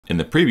In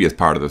the previous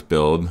part of this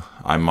build,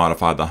 I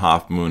modified the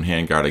Half Moon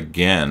handguard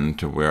again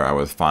to where I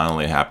was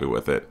finally happy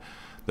with it.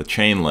 The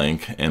chain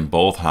link in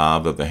both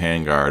halves of the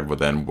handguard were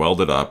then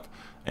welded up,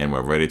 and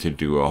we're ready to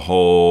do a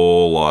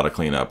whole lot of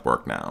cleanup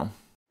work now.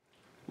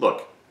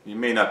 Look, you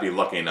may not be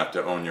lucky enough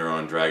to own your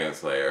own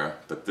Dragonslayer,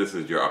 but this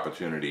is your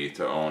opportunity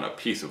to own a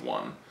piece of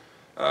one.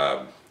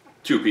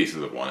 2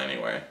 pieces of one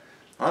anyway.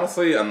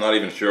 Honestly, I'm not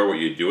even sure what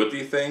you do with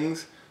these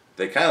things.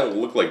 They kind of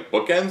look like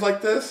bookends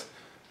like this,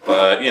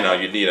 but you know,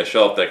 you'd need a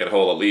shelf that could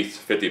hold at least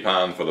 50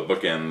 pounds for the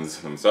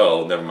bookends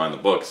themselves, never mind the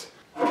books.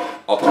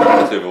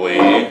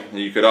 Alternatively,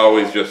 you could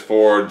always just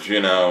forge,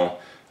 you know,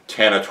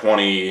 10 or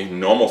 20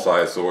 normal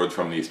size swords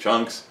from these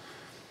chunks.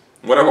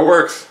 Whatever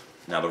works.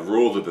 Now the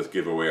rules of this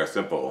giveaway are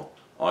simple.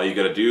 All you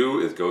gotta do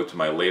is go to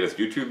my latest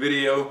YouTube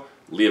video,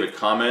 leave a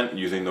comment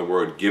using the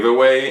word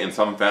giveaway in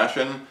some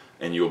fashion,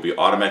 and you will be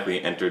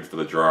automatically entered for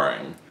the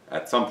drawing.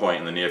 At some point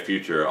in the near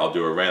future, I'll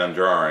do a random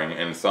drawing,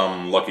 and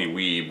some lucky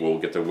weeb will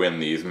get to win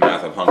these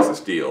massive hunks of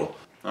steel.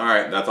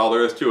 Alright, that's all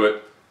there is to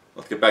it.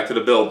 Let's get back to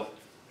the build.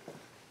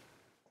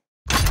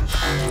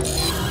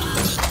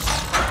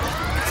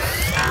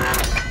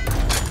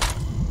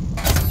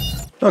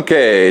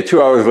 Okay,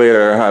 2 hours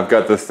later, I've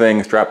got this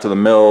thing strapped to the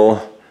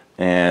mill,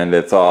 and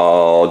it's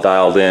all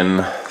dialed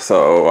in,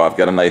 so I've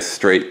got a nice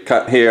straight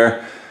cut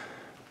here.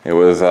 It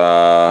was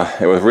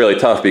really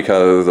tough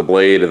because the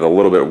blade is a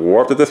little bit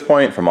warped at this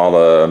point from all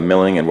the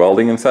milling and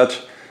welding and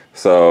such.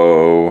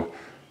 So,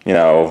 you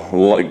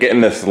know,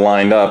 getting this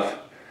lined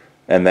up,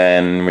 and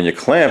then when you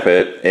clamp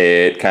it,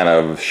 it kind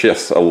of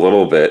shifts a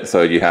little bit,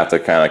 so you have to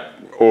kind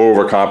of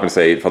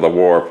overcompensate for the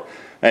warp.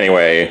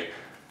 Anyway,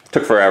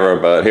 took forever,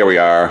 but here we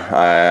are.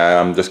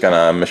 I'm just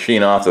gonna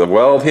machine off the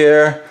weld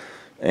here,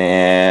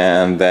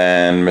 and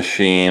then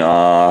machine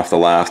off the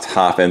last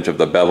 ½ inch of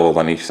the bevel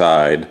on each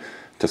side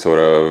to sort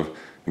of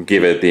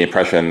give it the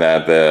impression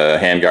that the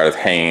handguard is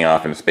hanging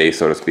off in space,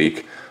 so to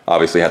speak.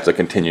 Obviously have to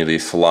continue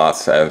these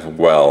slots as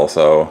well,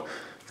 so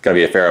it's gonna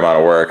be a fair amount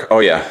of work. Oh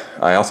yeah,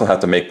 I also have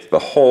to make the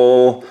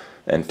hole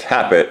and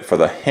tap it for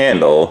the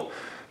handle,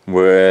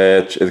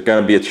 which is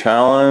gonna be a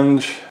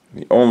challenge.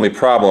 The only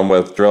problem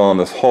with drilling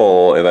this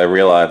hole is I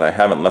realize I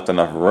haven't left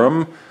enough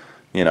room.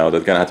 You know,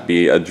 there's gonna have to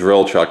be a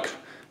drill chuck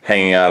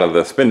hanging out of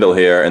the spindle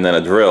here, and then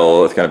a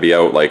drill that's gonna be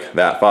out like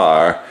that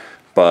far.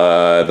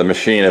 But the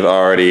machine is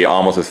already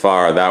almost as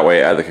far that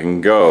way as it can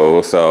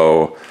go,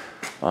 so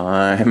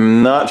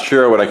I'm not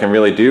sure what I can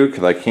really do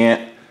because I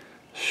can't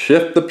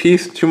shift the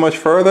piece too much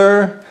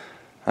further.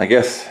 I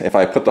guess if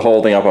I put the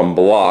whole thing up on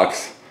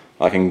blocks,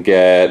 I can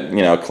get,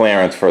 you know,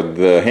 clearance for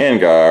the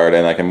handguard,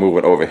 and I can move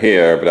it over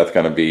here, but that's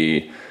going to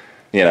be,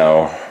 you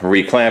know,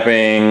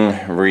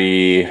 re-clamping,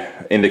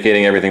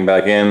 re-indicating everything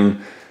back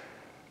in.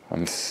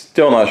 I'm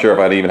still not sure if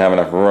I'd even have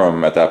enough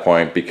room at that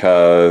point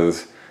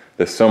because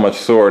there's so much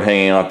sword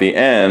hanging off the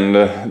end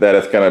that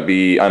it's going to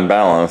be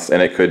unbalanced,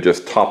 and it could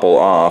just topple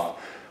off,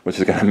 which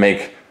is going to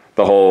make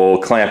the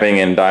whole clamping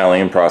and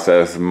dialing in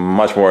process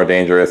much more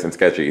dangerous and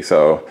sketchy.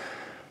 So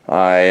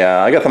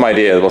I got some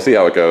ideas. We'll see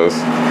how it goes.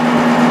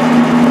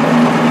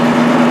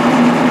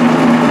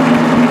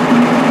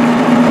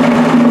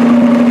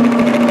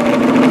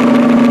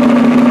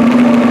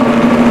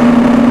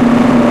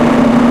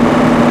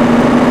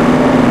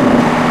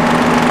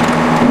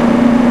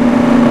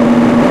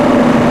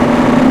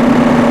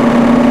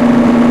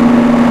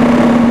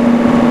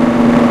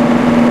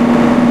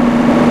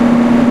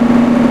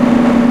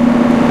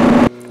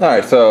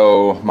 Alright,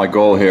 so my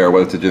goal here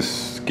was to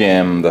just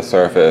skim the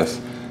surface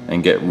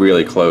and get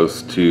really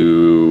close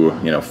to,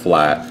 you know,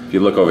 flat. If you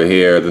look over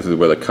here, this is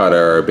where the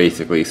cutter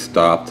basically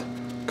stopped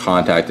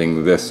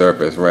contacting this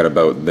surface right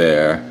about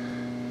there.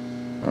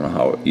 I don't know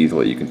how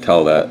easily you can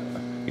tell that.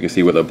 You can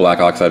see where the black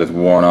oxide is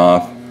worn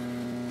off.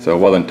 So it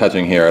wasn't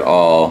touching here at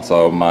all.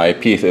 So my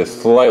piece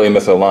is slightly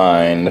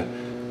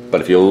misaligned,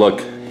 but if you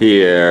look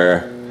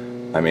here,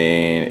 I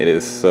mean, it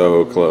is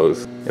so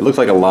close. It looks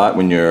like a lot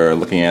when you're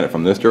looking at it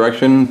from this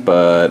direction,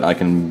 but I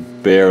can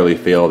barely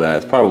feel that.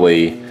 It's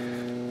probably,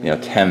 you know,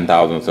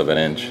 10,000ths of an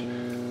inch.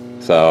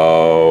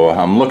 So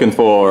I'm looking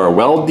for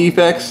weld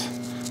defects.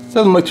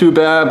 Doesn't look too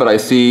bad, but I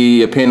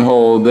see a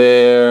pinhole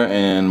there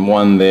and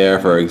one there,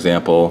 for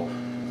example.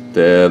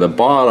 The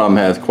bottom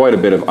has quite a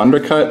bit of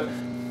undercut,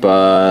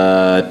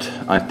 but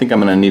I think I'm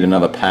gonna need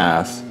another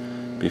pass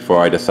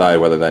before I decide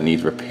whether that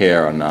needs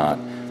repair or not.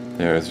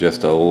 There's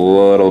just a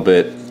little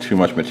bit too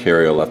much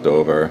material left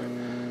over.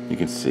 You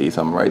can see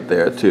some right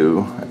there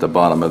too at the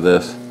bottom of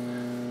this.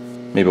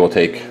 Maybe we'll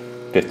take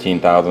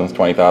 15,000ths,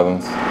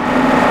 20,000ths.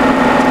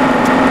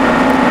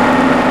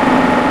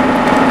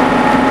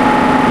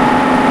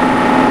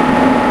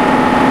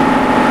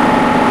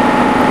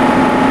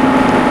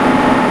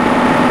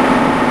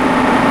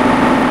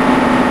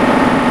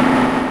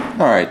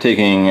 Alright,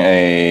 taking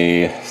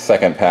a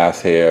second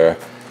pass here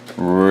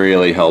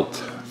really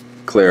helped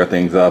clear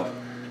things up.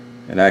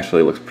 It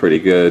actually looks pretty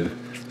good.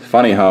 It's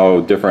funny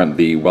how different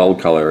the weld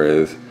color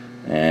is,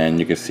 and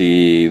you can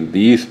see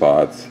these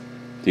spots.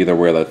 These are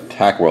where the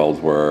tack welds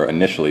were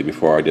initially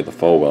before I did the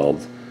full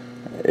welds.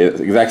 it's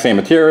exact same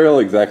material,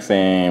 exact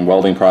same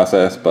welding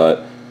process,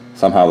 but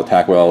somehow the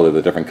tack weld is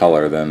a different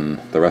color than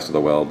the rest of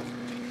the weld.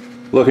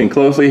 Looking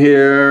closely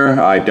here,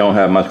 I don't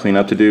have much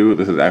cleanup to do.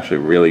 This is actually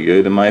really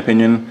good in my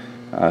opinion.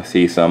 I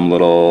see some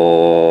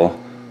little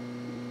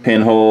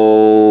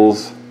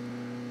pinholes,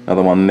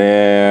 another one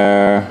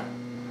there.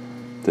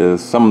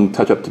 There's some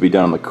touch up to be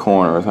done in the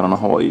corners. I don't know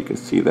how well you can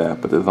see that,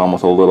 but there's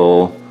almost a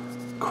little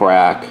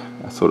crack,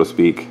 so to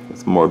speak.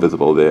 It's more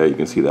visible there, you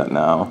can see that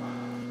now.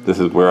 This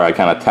is where I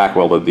kind of tack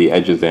welded the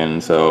edges in,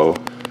 so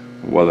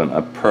it wasn't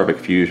a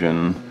perfect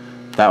fusion.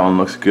 That one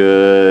looks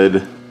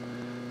good.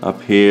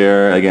 Up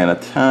here, again, a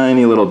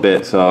tiny little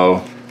bit,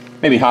 so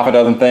maybe half a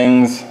dozen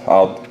things.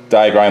 I'll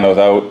die grind those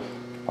out.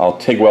 I'll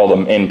TIG weld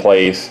them in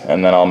place,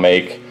 and then I'll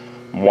make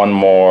one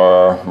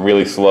more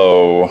really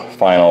slow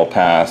final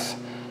pass.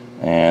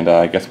 And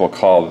I guess we'll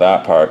call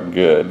that part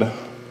good.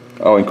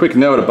 Oh, and quick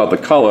note about the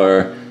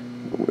color.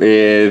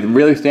 It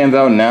really stands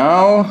out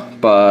now,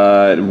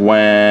 but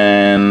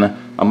when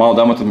I'm all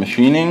done with the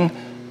machining,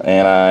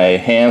 and I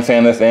hand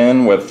sand this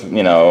in with,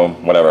 you know,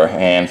 whatever,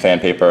 hand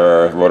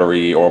sandpaper,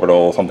 rotary,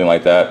 orbital, something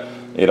like that,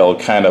 it'll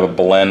kind of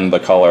blend the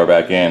color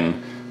back in.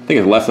 I think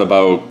it's less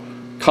about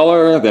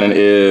color than it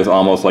is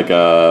almost like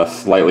a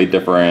slightly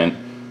different,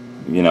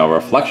 you know,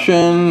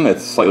 reflection.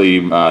 It's slightly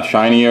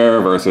shinier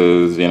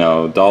versus, you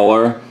know,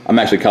 duller. I'm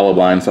actually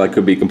colorblind, so I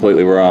could be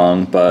completely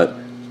wrong, but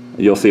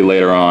you'll see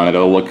later on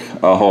it'll look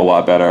a whole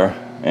lot better.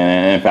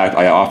 And in fact,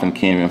 I often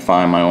can't even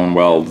find my own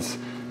welds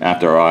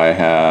after I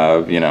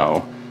have, you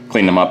know,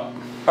 clean them up.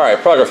 All right,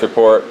 progress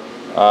report.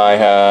 I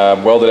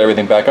have welded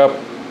everything back up,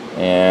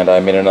 and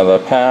I made another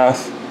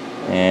pass,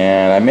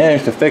 and I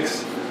managed to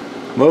fix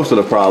most of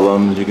the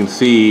problems. You can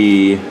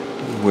see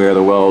where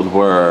the welds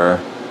were.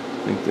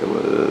 I think there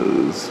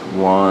was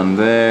one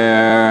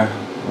there,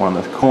 one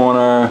in this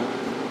corner.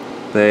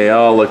 They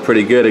all look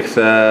pretty good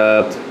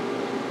except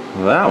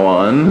that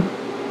one,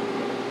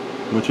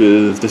 which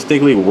is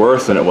distinctly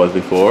worse than it was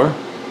before.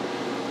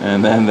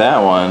 And then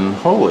that one,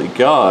 holy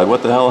God,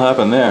 what the hell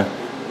happened there?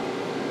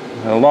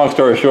 Long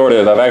story short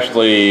is I've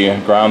actually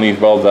ground these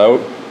welds out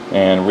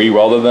and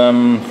re-welded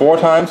them 4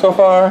 times so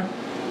far,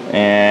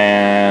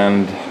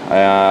 and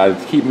I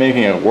keep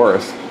making it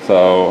worse.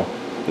 So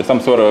there's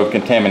some sort of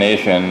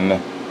contamination.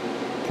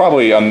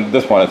 Probably on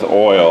this one it's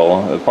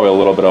oil. There's probably a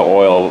little bit of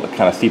oil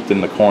kind of seeped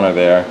in the corner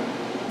there,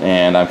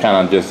 and I'm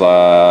kind of just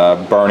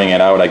burning it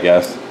out, I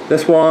guess.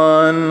 This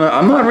one,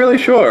 I'm not really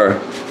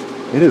sure.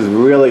 It is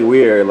really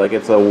weird. Like,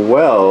 it's a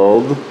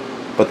weld,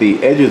 but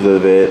the edges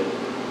of it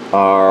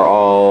are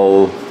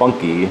all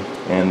funky,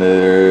 and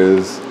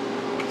there's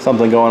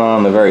something going on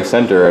in the very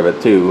center of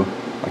it too.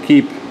 I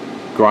keep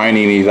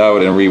grinding these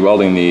out and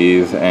re-welding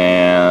these,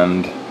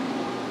 and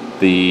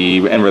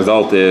the end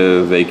result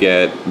is they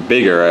get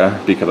bigger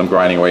because I'm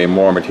grinding away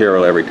more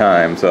material every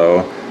time.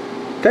 So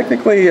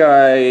technically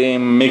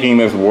I'm making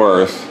this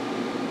worse,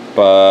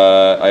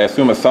 but I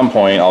assume at some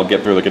point I'll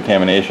get through the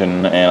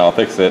contamination and I'll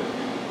fix it,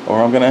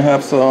 or I'm gonna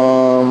have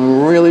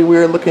some really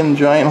weird looking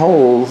giant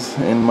holes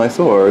in my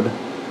sword.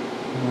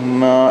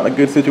 Not a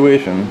good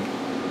situation.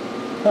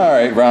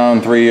 Alright,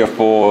 round 3 or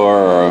 4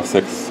 or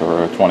 6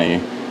 or 20.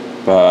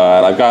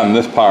 But I've gotten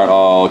this part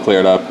all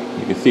cleared up.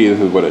 You can see this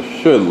is what it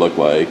should look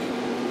like.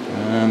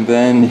 And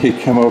then you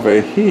come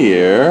over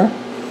here,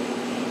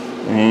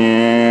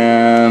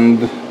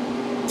 and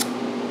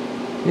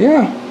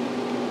yeah,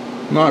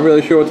 not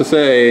really sure what to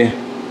say.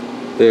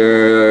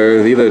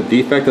 There's either a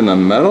defect in the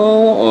metal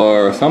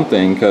or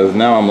something, because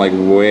now I'm like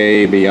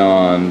way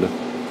beyond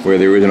where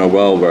the original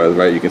weld was,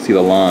 right? You can see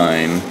the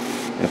line.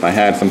 If I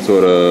had some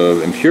sort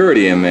of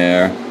impurity in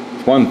there,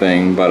 it's one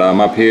thing, but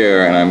I'm up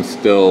here and I'm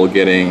still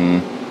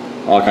getting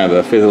all kinds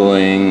of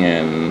fizzling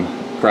and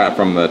crap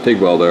from the TIG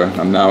welder.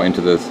 I'm now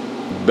into this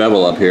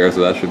bevel up here,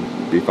 so that should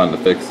be fun to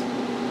fix.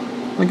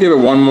 I'll give it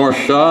one more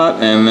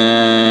shot, and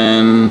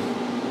then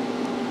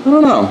I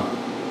don't know.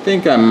 I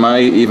think I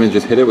might even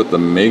just hit it with the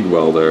MIG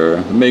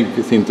welder. The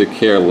MIG seems to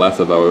care less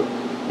about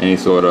any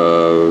sort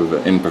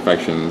of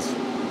imperfections.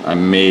 I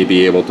may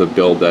be able to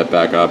build that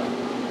back up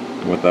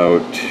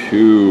without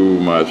too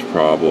much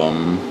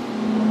problem.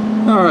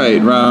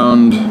 Alright,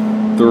 round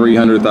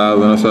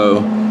 300,000 or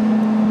so.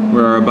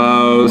 We're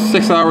about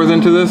 6 hours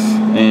into this,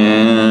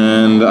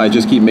 and I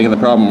just keep making the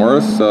problem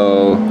worse,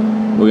 so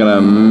we're gonna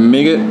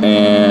MIG it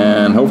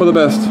and hope for the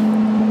best.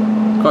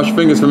 Cross your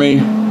fingers for me.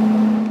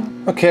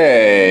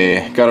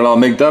 Okay, got it all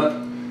MIG'd up.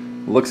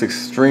 Looks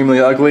extremely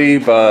ugly,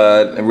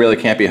 but it really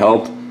can't be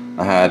helped.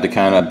 I had to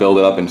kind of build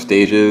it up in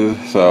stages,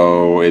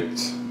 so it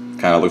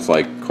kind of looks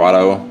like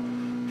Quado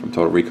from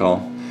Total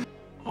Recall.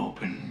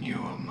 Open your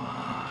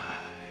mind.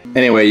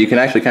 Anyway, you can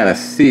actually kind of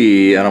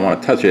see, I don't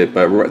want to touch it,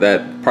 but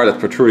that part that's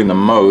protruding the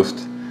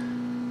most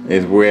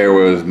is where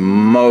it was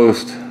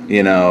most,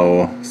 you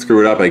know,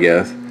 screwed up, I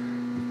guess.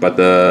 But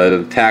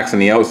the tacks on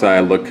the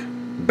outside look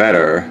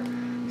better.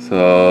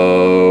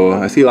 So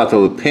I see lots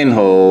of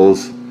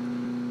pinholes,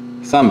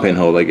 some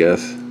pinholes, I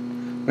guess.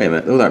 Wait a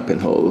minute, those aren't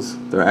pinholes.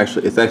 They're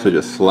actually, it's actually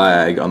just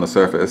slag on the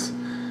surface.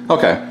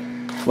 Okay,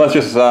 let's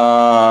just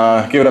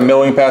give it a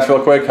milling pass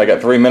real quick. I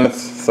got 3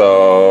 minutes,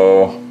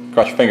 so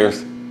cross your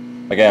fingers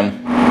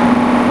again.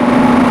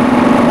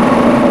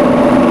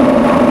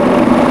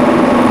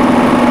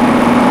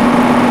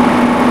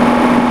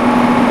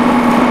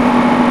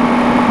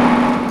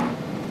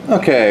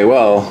 Okay,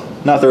 well,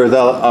 not the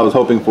result I was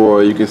hoping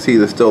for. You can see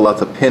there's still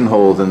lots of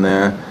pinholes in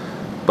there,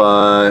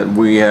 but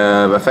we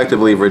have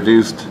effectively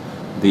reduced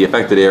the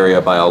affected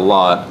area by a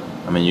lot.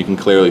 I mean, you can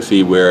clearly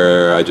see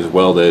where I just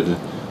welded,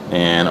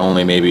 and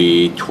only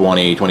maybe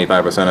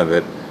 20-25% of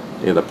it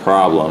is a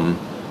problem.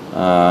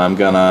 I'm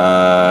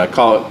gonna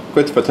call it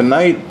quits for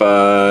tonight,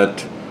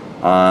 but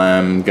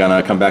I'm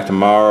gonna come back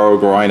tomorrow,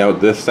 grind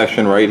out this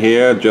section right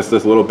here, just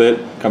this little bit,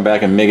 come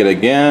back and make it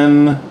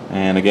again,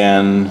 and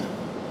again,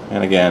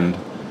 and again.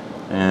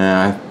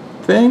 And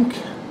I think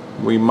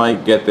we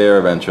might get there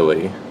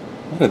eventually.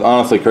 That is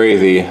honestly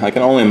crazy. I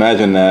can only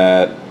imagine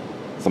that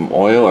some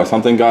oil or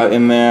something got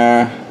in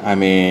there. I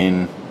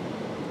mean,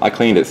 I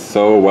cleaned it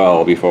so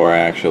well before I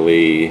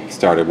actually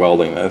started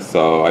welding this,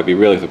 so I'd be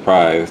really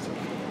surprised.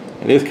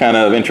 It is kind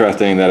of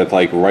interesting that it's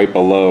like right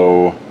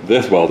below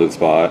this welded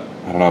spot.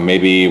 I don't know,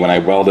 maybe when I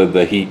welded,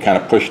 the heat kind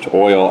of pushed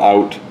oil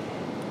out,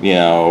 you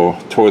know,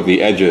 toward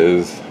the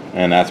edges,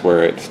 and that's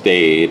where it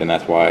stayed, and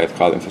that's why it's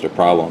causing such a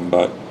problem.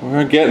 But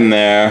we're getting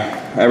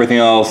there. Everything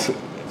else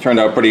turned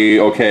out pretty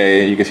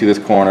okay. You can see this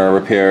corner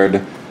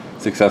repaired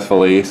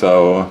successfully,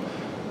 so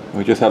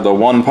we just have the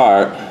one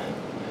part,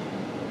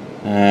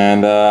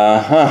 and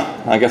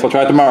I guess I'll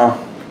try it tomorrow.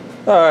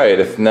 Alright,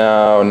 it's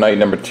now night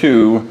number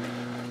 2.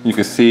 You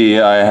can see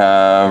I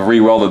have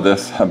re-welded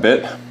this a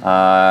bit.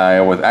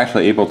 I was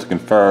actually able to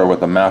confer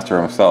with the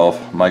master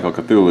himself, Michael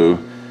Cthulhu,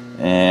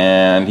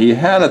 and he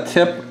had a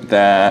tip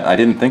that I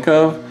didn't think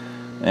of,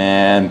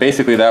 and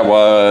basically that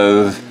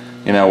was,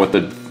 you know, with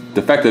the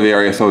defective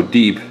area so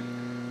deep,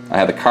 I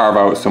had to carve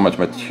out so much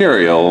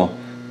material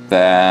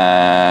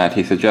that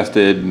he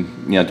suggested, you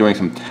know, doing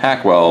some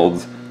tack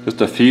welds,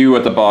 just a few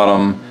at the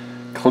bottom,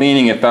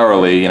 cleaning it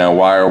thoroughly, you know,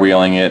 wire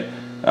wheeling it,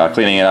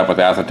 cleaning it up with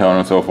acetone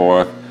and so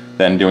forth,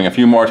 then doing a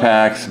few more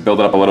tacks, build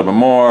it up a little bit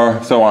more,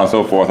 so on and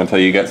so forth, until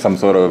you get some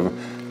sort of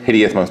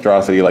hideous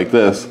monstrosity like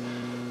this.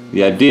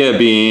 The idea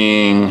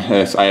being,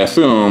 I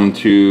assume,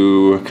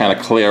 to kind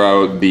of clear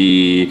out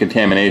the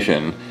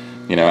contamination.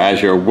 You know, as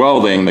you're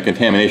welding, the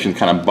contamination is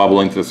kind of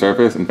bubbling to the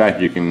surface. In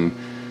fact, you can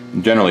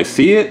generally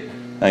see it.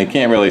 Now, you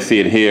can't really see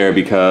it here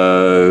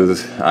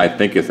because I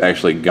think it's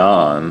actually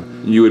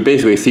gone. You would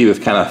basically see this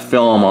kind of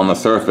film on the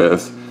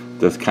surface,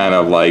 this kind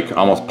of like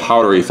almost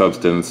powdery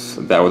substance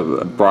that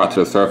was brought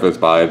to the surface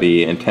by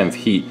the intense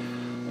heat.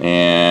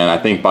 And I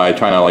think by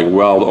trying to like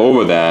weld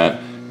over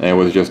that, it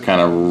was just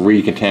kind of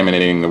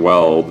recontaminating the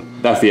weld.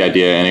 That's the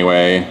idea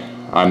anyway.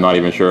 I'm not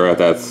even sure if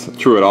that's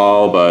true at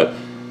all, but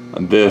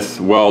this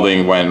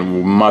welding went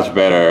much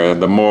better.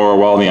 The more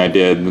welding I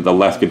did, the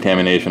less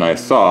contamination I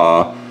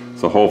saw.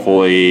 So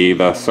hopefully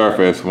the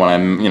surface, when I,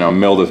 you know,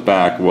 mill this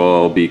back,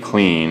 will be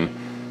clean.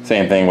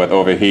 Same thing with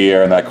over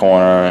here in that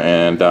corner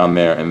and down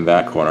there in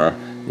that corner.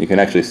 You can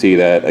actually see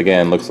that,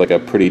 again, looks like a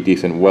pretty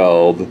decent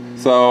weld.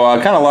 So I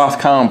kind of lost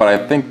count, but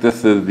I think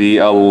this is the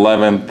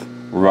 11th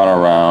run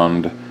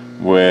around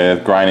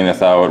with grinding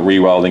this out,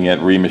 re-welding it,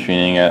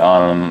 re-machining it,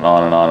 on and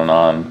on and on and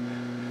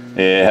on.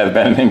 It has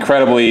been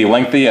incredibly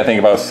lengthy, I think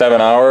about 7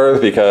 hours,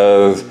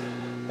 because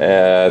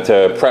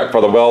to prep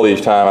for the weld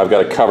each time, I've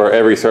got to cover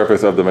every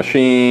surface of the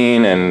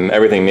machine and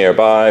everything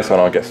nearby so I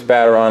don't get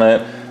spatter on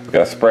it. I've got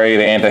to spray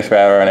the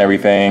anti-spatter and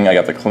everything. I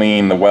got to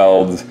clean the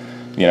welds,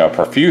 you know,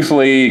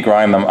 profusely,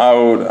 grind them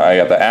out. I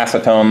got to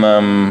acetone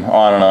them,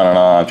 on and on and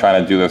on,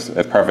 trying to do this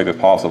as perfect as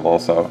possible.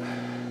 So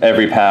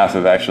every pass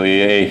is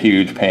actually a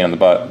huge pain in the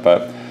butt,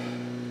 but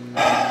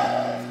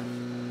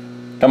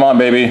come on,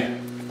 baby.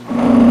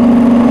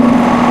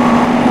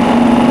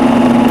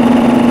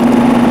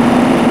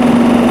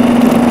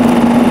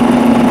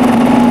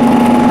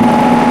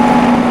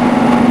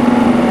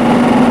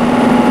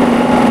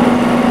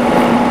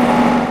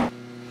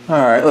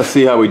 Alright, let's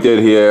see how we did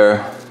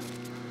here.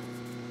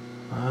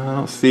 I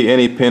don't see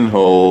any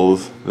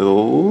pinholes. There's a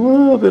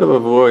little bit of a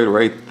void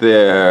right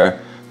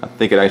there. I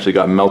think it actually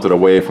got melted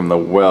away from the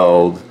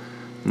weld.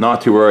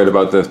 Not too worried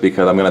about this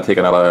because I'm going to take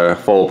another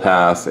full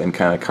pass and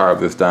kind of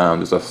carve this down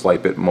just a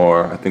slight bit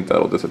more. I think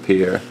that'll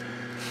disappear.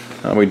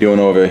 How are we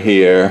doing over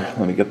here?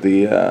 Let me get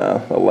the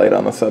light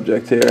on the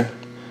subject here.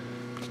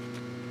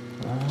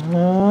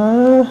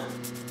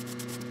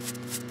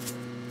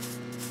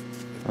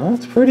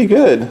 That's pretty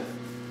good.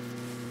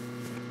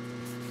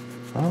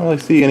 I don't really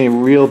see any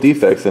real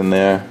defects in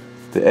there.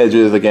 The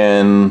edges,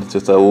 again,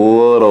 just a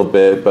little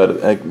bit,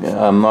 but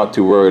I'm not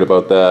too worried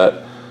about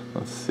that.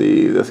 Let's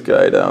see this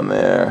guy down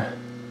there.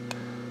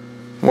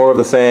 More of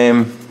the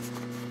same.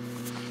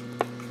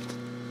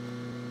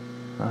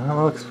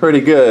 Looks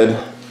pretty good.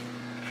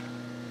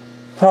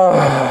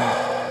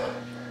 I'm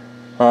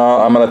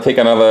gonna take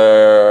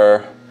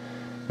another,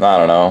 I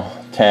don't know,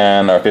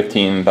 10 or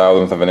 15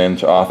 thousandths of an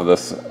inch off of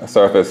this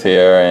surface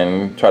here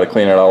and try to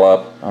clean it all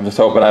up. I'm just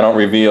hoping I don't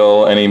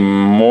reveal any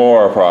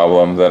more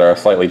problems that are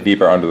slightly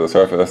deeper under the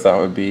surface. That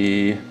would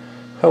be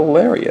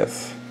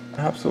hilarious.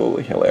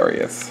 Absolutely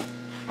hilarious.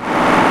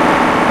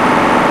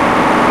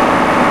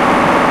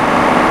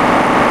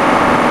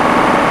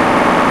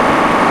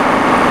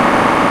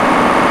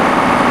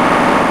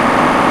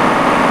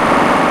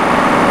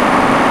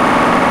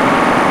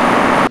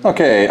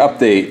 Okay,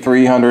 update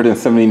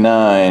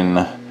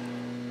 379.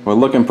 We're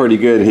looking pretty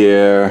good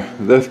here.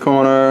 This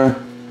corner,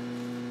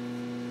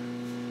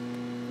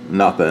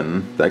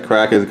 nothing. That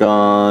crack is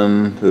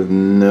gone. There's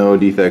no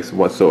defects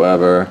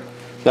whatsoever.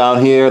 Down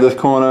here, this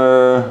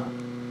corner,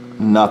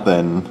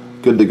 nothing.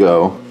 Good to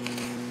go.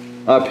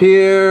 Up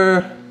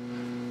here,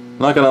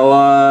 not gonna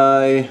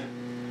lie,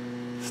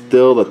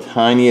 still the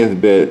tiniest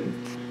bit.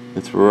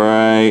 It's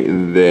right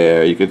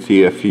there. You can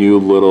see a few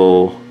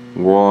little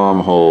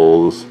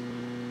wormholes,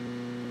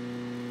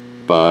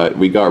 but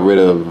we got rid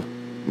of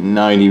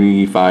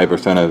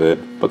 95% of it.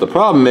 But the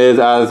problem is,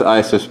 as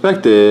I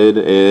suspected,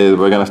 is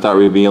we're gonna start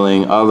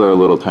revealing other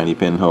little tiny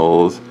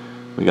pinholes.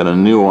 We got a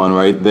new one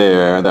right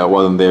there that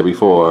wasn't there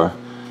before.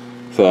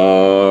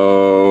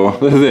 So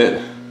this is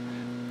it.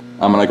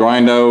 I'm gonna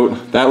grind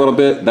out that little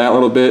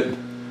bit,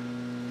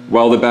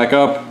 weld it back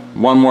up,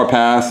 one more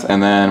pass,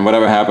 and then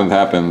whatever happens,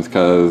 happens,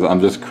 because I'm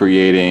just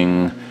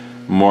creating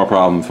more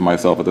problems for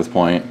myself at this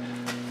point.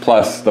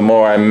 Plus, the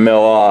more I mill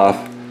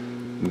off,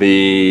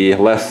 the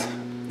less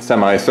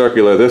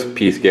semicircular this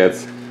piece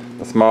gets,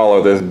 the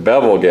smaller this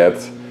bevel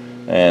gets,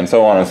 and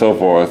so on and so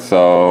forth.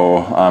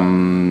 So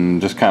I'm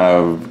just kind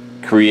of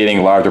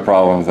creating larger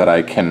problems that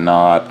I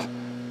cannot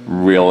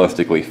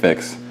realistically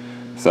fix.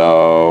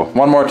 So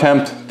one more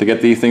attempt to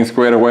get these things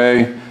squared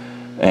away,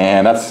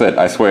 and that's it,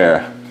 I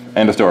swear.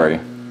 End of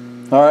story.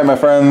 All right, my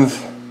friends.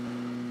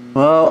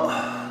 Well,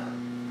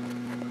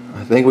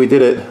 I think we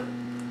did it.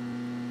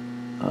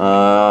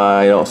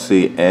 I don't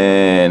see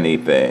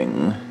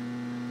anything.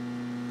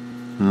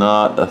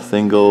 Not a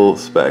single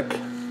speck.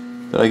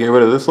 Did I get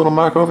rid of this little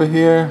mark over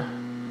here?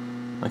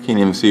 I can't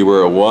even see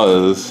where it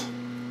was.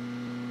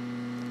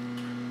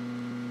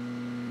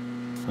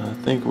 I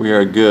think we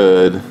are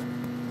good.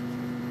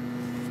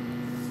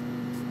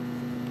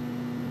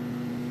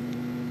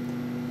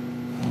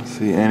 I don't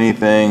see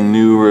anything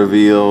new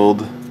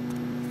revealed.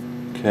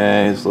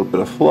 Okay, just a little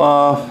bit of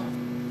fluff.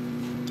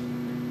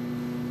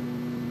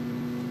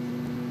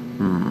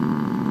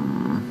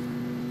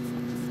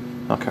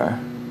 Okay.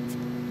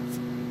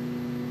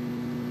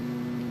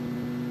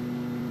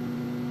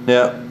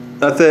 Yeah,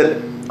 that's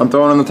it. I'm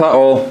throwing in the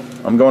towel.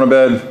 I'm going to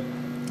bed.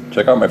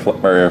 Check out my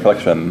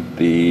reflection.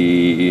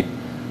 The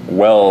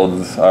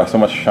welds are so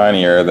much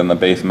shinier than the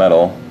base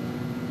metal.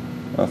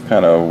 That's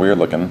kind of weird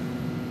looking.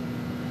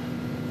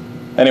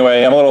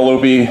 Anyway, I'm a little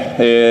loopy.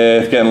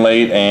 It's getting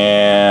late,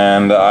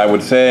 and I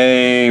would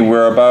say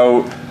we're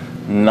about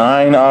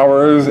 9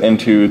 hours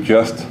into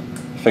just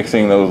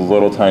fixing those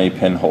little tiny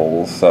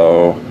pinholes.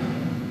 So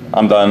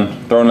I'm done.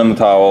 Throwing in the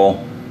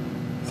towel.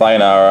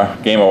 Sayonara.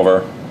 Game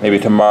over. Maybe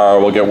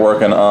tomorrow we'll get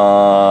working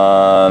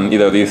on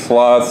either these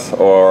slots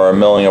or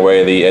milling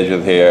away the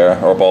edges here,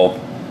 or both.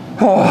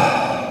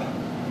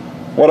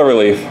 What a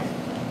relief.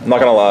 I'm not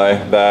gonna lie,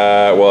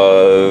 that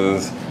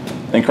was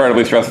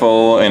incredibly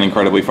stressful and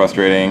incredibly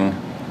frustrating,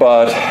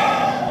 but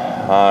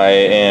I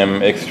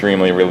am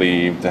extremely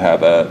relieved to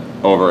have that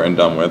over and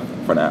done with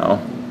for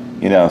now.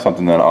 You know,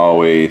 something that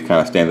always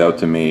kind of stands out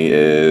to me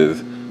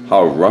is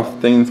how rough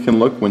things can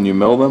look when you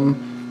mill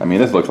them. I mean,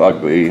 this looks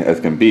ugly as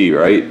can be,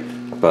 right?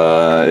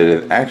 But it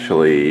is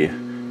actually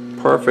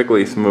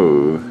perfectly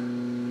smooth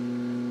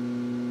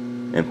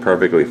and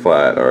perfectly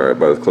flat, or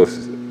about as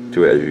close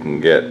to it as you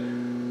can get.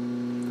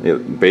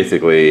 It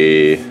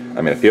basically,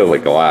 I mean, it feels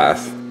like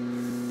glass.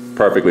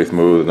 Perfectly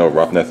smooth, no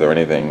roughness or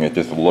anything. It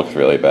just looks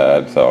really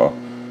bad. So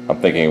I'm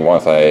thinking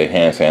once I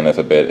hand sand this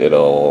a bit,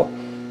 it'll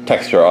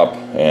texture up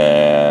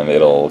and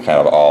it'll kind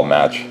of all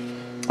match,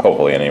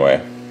 hopefully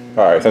anyway.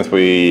 Alright, since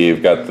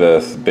we've got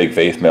this big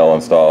face mill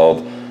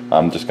installed,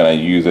 I'm just going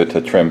to use it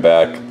to trim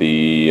back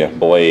the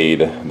blade,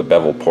 the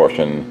bevel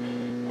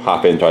portion,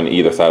 half inch on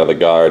either side of the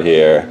guard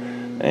here,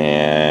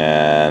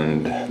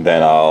 and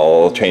then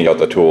I'll change out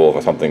the tool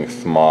for something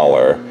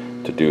smaller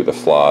to do the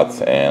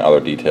slots and other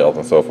details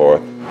and so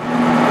forth.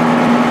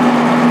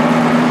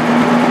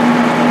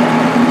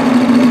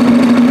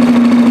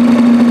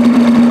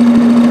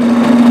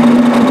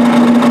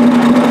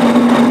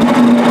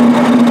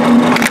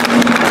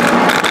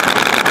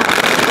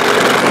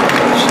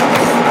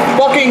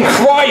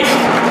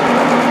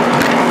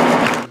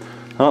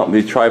 Oh,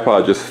 the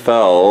tripod just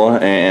fell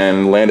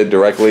and landed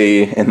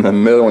directly in the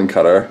milling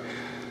cutter.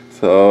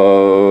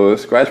 So,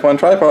 scratch one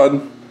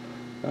tripod.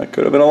 That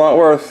could have been a lot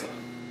worse.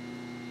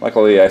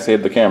 Luckily, I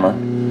saved the camera.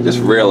 I just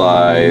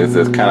realized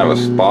there's kind of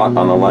a spot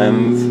on the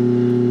lens.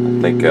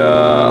 I think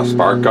a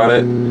spark got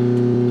it.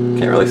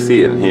 Can't really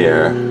see it in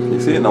here. Can you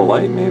see it in the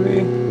light,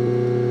 maybe?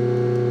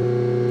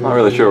 Not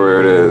really sure where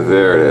it is.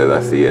 There it is.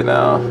 I see it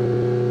now.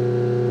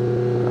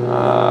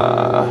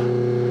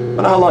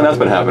 don't know how long that's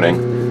been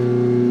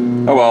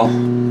happening. Oh well,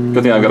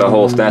 good thing I've got a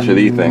whole stash of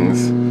these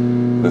things.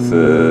 This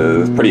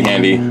is pretty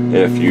handy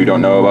if you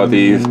don't know about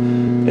these.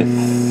 It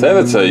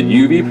says it's a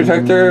UV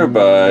protector,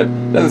 but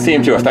it doesn't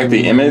seem to affect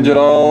the image at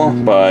all,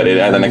 but it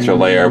adds an extra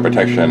layer of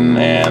protection,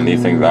 and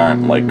these things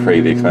aren't like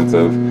crazy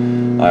expensive.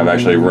 I've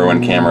actually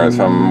ruined cameras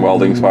from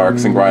welding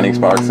sparks and grinding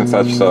sparks and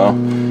such, so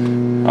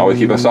always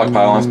keep a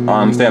stockpile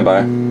on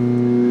standby.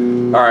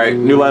 Alright,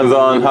 new lens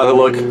on. How's it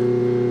look?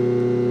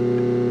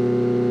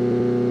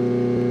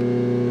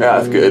 Yeah,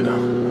 that's good.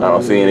 I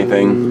don't see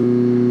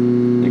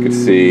anything. You can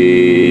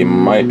see,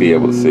 might be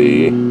able to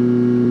see.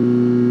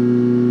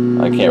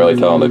 I can't really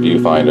tell on the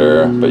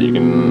viewfinder, but you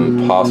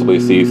can possibly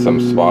see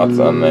some spots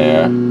on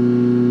there.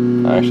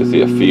 I actually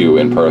see a few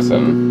in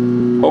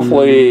person.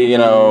 Hopefully, you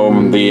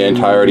know, the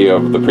entirety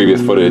of the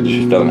previous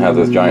footage doesn't have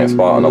this giant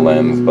spot on the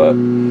lens, but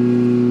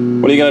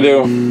what are you gonna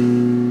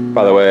do?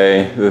 By the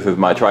way, this is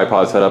my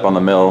tripod setup on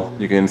the mill.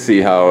 You can see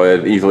how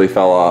it easily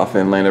fell off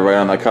and landed right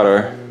on that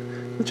cutter.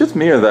 It's just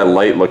me, or does that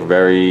light look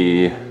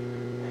very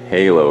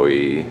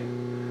halo-y?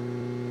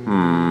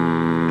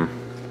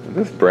 Is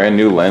this brand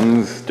new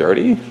lens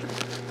dirty?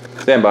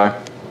 Stand by.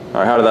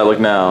 Alright, how did that look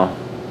now?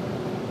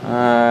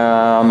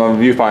 On the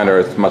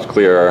viewfinder it's much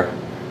clearer.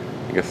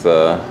 I guess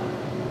the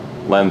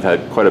lens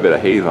had quite a bit of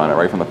haze on it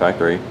right from the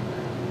factory.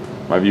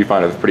 My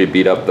viewfinder is pretty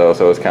beat up though,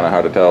 so it's kind of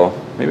hard to tell.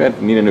 Maybe I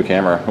need a new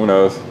camera, who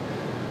knows.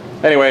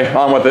 Anyway,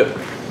 on with it.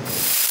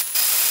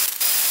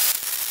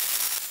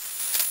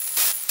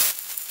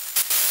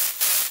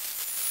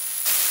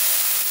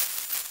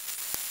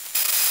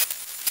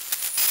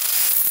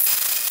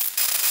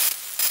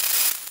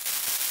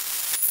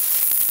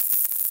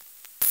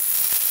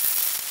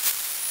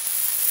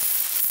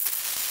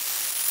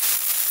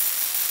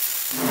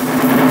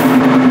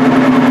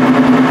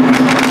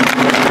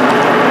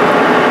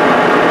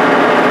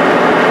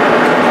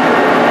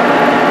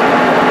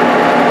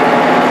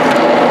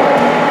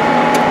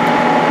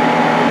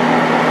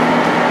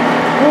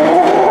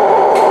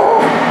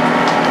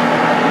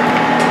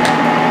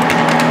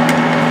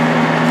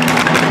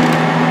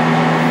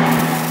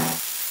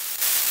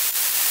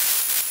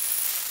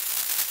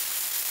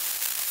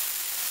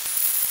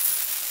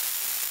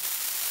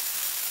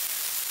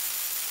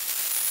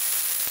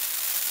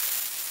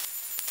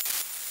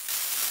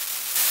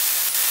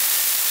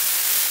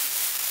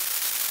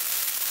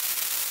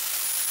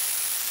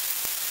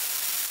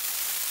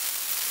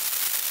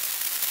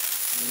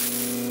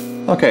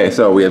 Okay,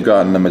 so we have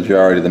gotten the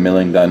majority of the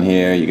milling done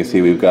here. You can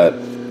see we've got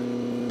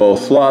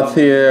both slots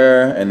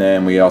here, and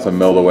then we also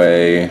milled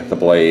away the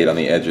blade on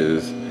the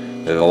edges.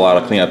 There's a lot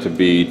of cleanup to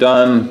be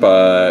done,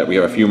 but we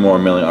have a few more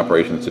milling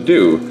operations to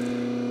do.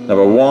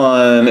 Number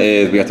one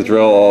is we have to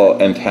drill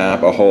and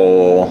tap a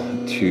hole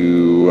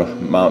to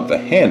mount the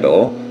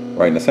handle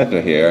right in the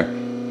center here,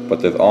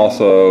 but there's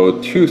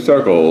also two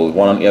circles,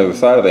 one on the other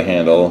side of the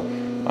handle.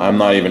 I'm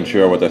not even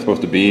sure what they're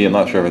supposed to be. I'm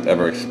not sure if it's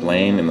ever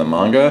explained in the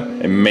manga.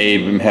 It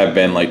may have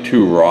been like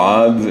two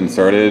rods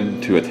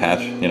inserted to attach,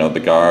 you know, the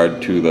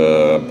guard to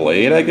the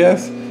blade, I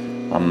guess.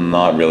 I'm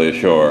not really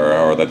sure,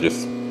 or that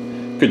just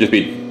could just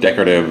be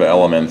decorative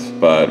elements,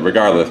 but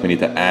regardless, we need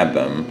to add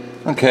them.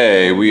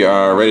 Okay, we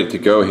are ready to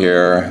go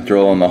here,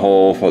 drilling the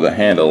hole for the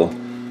handle.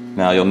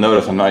 Now you'll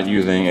notice I'm not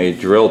using a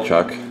drill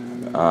chuck.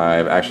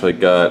 I've actually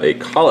got a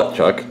collet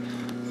chuck.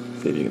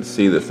 See if you can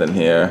see this in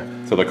here.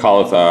 So the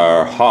collets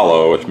are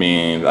hollow, which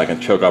means I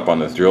can choke up on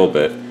this drill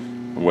bit,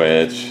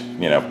 which,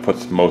 you know,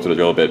 puts most of the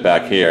drill bit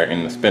back here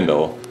in the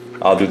spindle.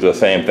 I'll do the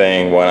same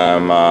thing when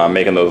I'm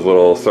making those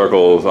little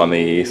circles on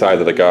the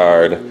sides of the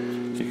guard.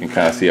 You can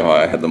kind of see how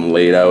I have them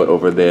laid out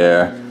over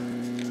there.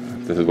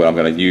 This is what I'm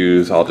going to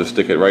use. I'll just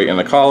stick it right in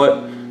the collet.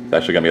 It's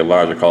actually going to be a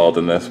larger collet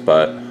than this,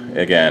 but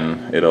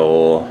again,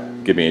 it'll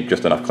give me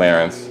just enough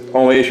clearance.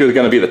 Only issue is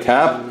going to be the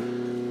tap,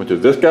 which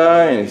is this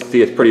guy, and you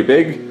see it's pretty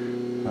big.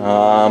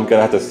 I'm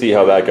gonna have to see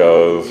how that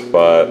goes,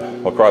 but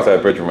we'll cross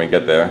that bridge when we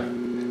get there.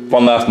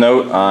 One last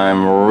note,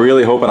 I'm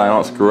really hoping I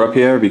don't screw up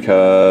here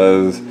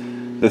because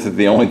this is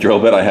the only drill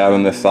bit I have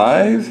in this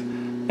size,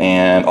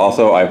 and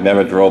also I've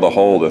never drilled a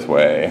hole this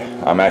way.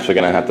 I'm actually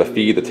gonna have to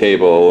feed the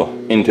table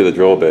into the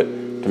drill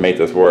bit to make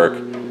this work.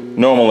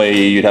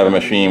 Normally you'd have a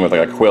machine with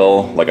like a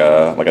quill, like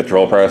a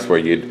drill press, where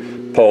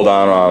you'd pull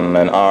down on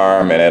an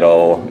arm and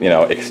it'll, you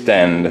know,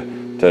 extend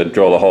to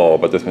drill the hole,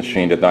 but this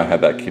machine does not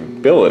have that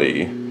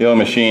capability. The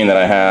only machine that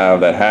I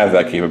have that has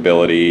that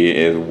capability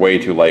is way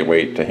too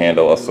lightweight to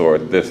handle a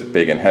sword this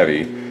big and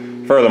heavy.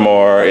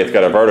 Furthermore, it's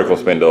got a vertical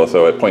spindle,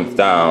 so it points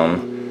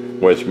down,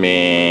 which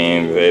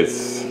means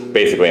it's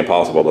basically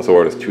impossible. The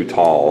sword is too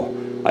tall.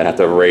 I'd have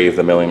to raise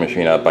the milling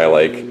machine up by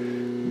like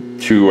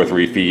 2 or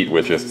 3 feet,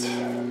 which is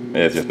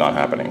just not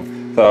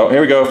happening. So here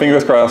we go,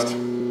 fingers crossed.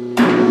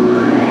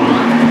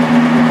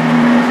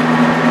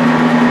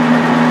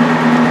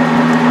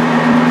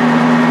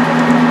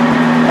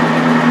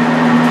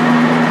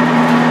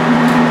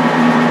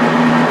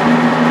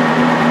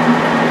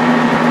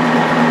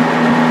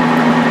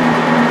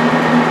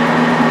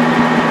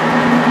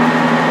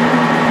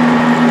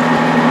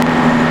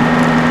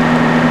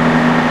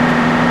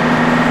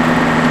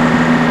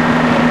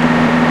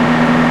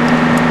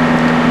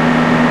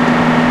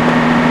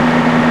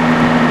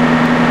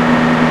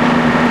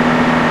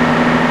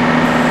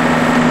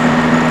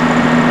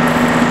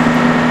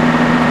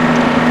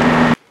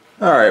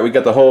 right, we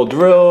got the hole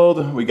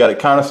drilled, we got it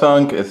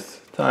countersunk.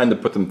 It's time to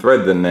put some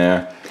threads in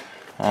there.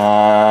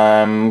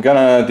 I'm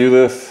gonna do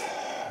this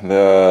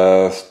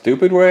the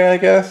stupid way, I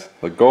guess.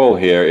 The goal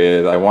here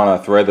is I want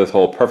to thread this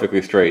hole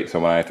perfectly straight,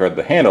 so when I thread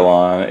the handle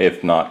on,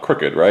 it's not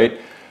crooked, right?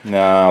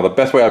 Now, the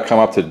best way I've come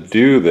up to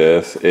do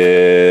this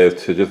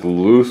is to just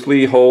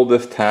loosely hold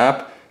this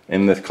tap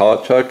in this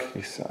collet chuck.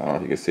 I don't know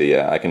if you can see,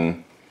 yeah, I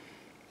can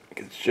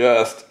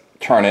just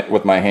turn it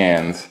with my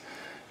hands,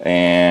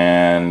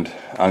 and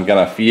I'm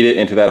gonna feed it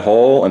into that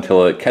hole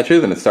until it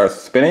catches and it starts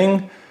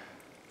spinning.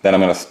 Then I'm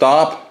gonna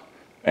stop,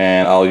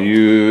 and I'll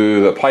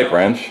use a pipe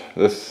wrench,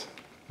 this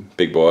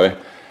big boy.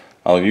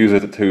 I'll use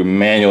it to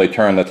manually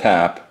turn the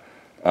tap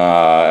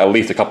at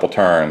least a couple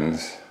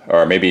turns,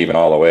 or maybe even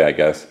all the way, I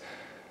guess.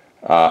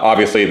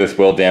 Obviously this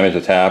will damage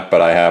the tap,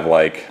 but I have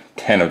like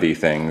 10 of these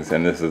things,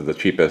 and this is the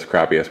cheapest,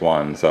 crappiest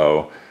one,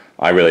 so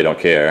I really don't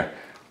care.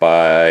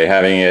 By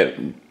having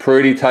it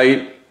pretty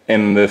tight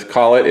in this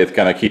collet, it's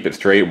gonna keep it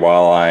straight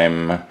while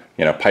I'm,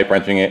 you know, pipe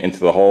wrenching it into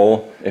the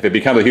hole. If it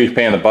becomes a huge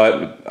pain in the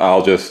butt,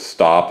 I'll just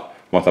stop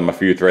once I'm a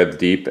few threads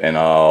deep, and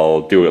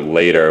I'll do it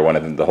later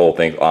when the whole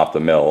thing's off the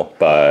mill.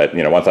 But,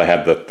 you know, once I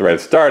have the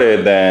thread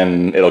started,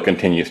 then it'll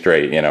continue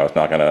straight. You know, it's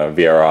not gonna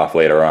veer off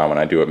later on when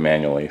I do it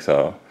manually.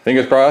 So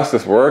fingers crossed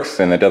this works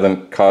and it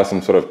doesn't cause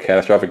some sort of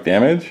catastrophic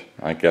damage.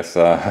 I guess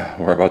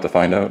we're about to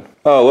find out.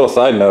 Oh, a little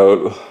side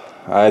note.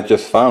 I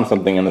just found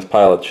something in this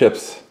pile of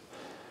chips.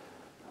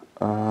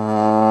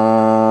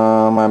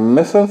 Am I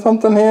missing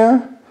something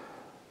here?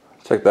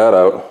 Check that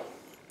out.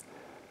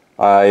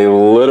 I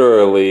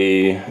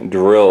literally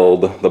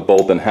drilled the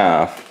bolt in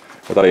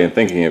half without even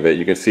thinking of it.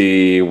 You can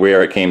see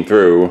where it came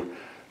through.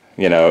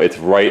 You know, it's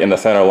right in the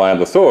center line of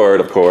the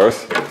sword, of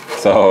course.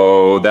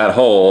 So that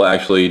hole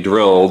actually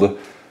drilled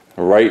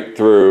right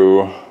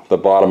through the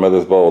bottom of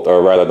this bolt,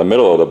 or rather the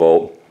middle of the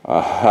bolt.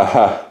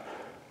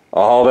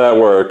 All that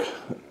work,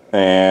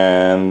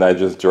 and I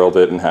just drilled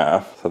it in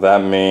half. So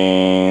that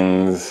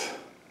means,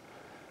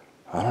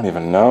 I don't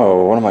even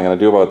know. What am I gonna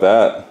do about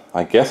that?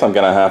 I guess I'm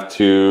gonna have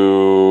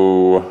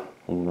to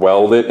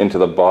weld it into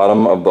the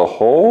bottom of the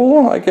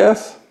hole, I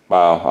guess.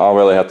 Wow, I'll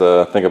really have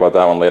to think about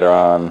that one later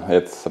on.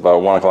 It's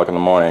about 1 o'clock in the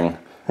morning.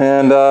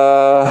 And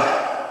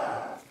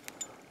I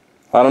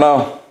don't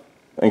know,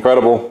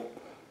 incredible.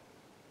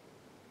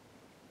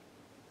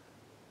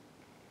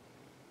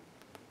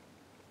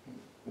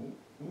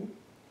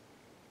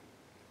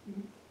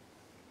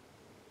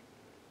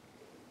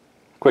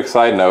 Quick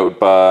side note,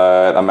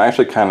 but I'm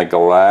actually kind of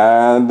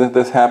glad that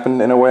this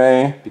happened in a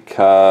way,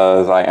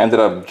 because I ended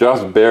up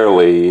just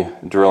barely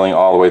drilling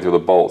all the way through the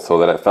bolt so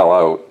that it fell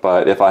out.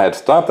 But if I had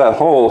stopped that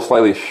hole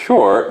slightly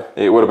short,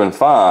 it would have been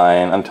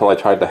fine until I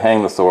tried to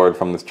hang the sword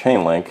from this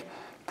chain link,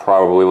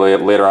 probably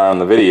later on in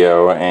the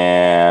video,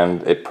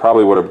 and it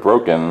probably would have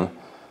broken,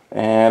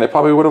 and it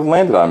probably would have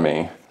landed on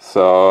me.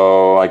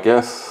 So I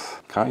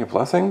guess, count your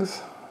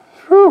blessings?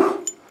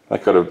 Whew,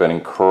 that could have been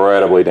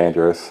incredibly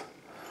dangerous.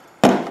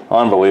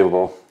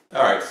 Unbelievable.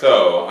 Alright,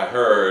 so I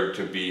heard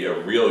to be a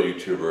real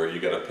YouTuber, you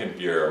gotta pimp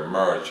your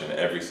merch in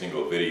every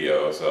single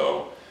video.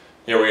 So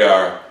here we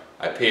are.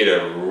 I paid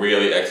a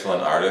really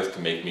excellent artist to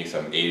make me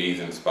some 80s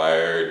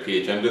inspired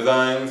PHM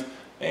designs,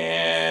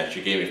 and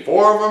she gave me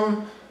 4 of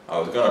them. I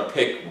was gonna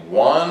pick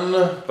one,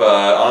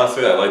 but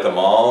honestly I like them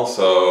all,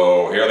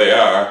 so here they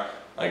are.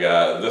 I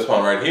got this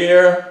one right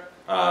here.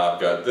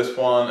 I've got this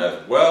one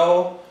as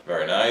well.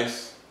 Very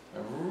nice. I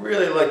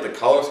really like the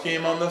color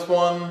scheme on this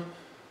one.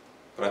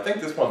 But I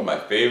think this one's my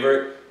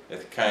favorite.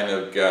 It's kind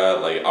of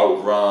got like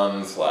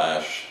Outrun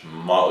 /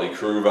 Motley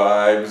Crue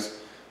vibes.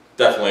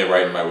 Definitely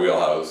right in my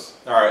wheelhouse.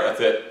 Alright, that's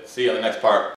it. See you in the next part.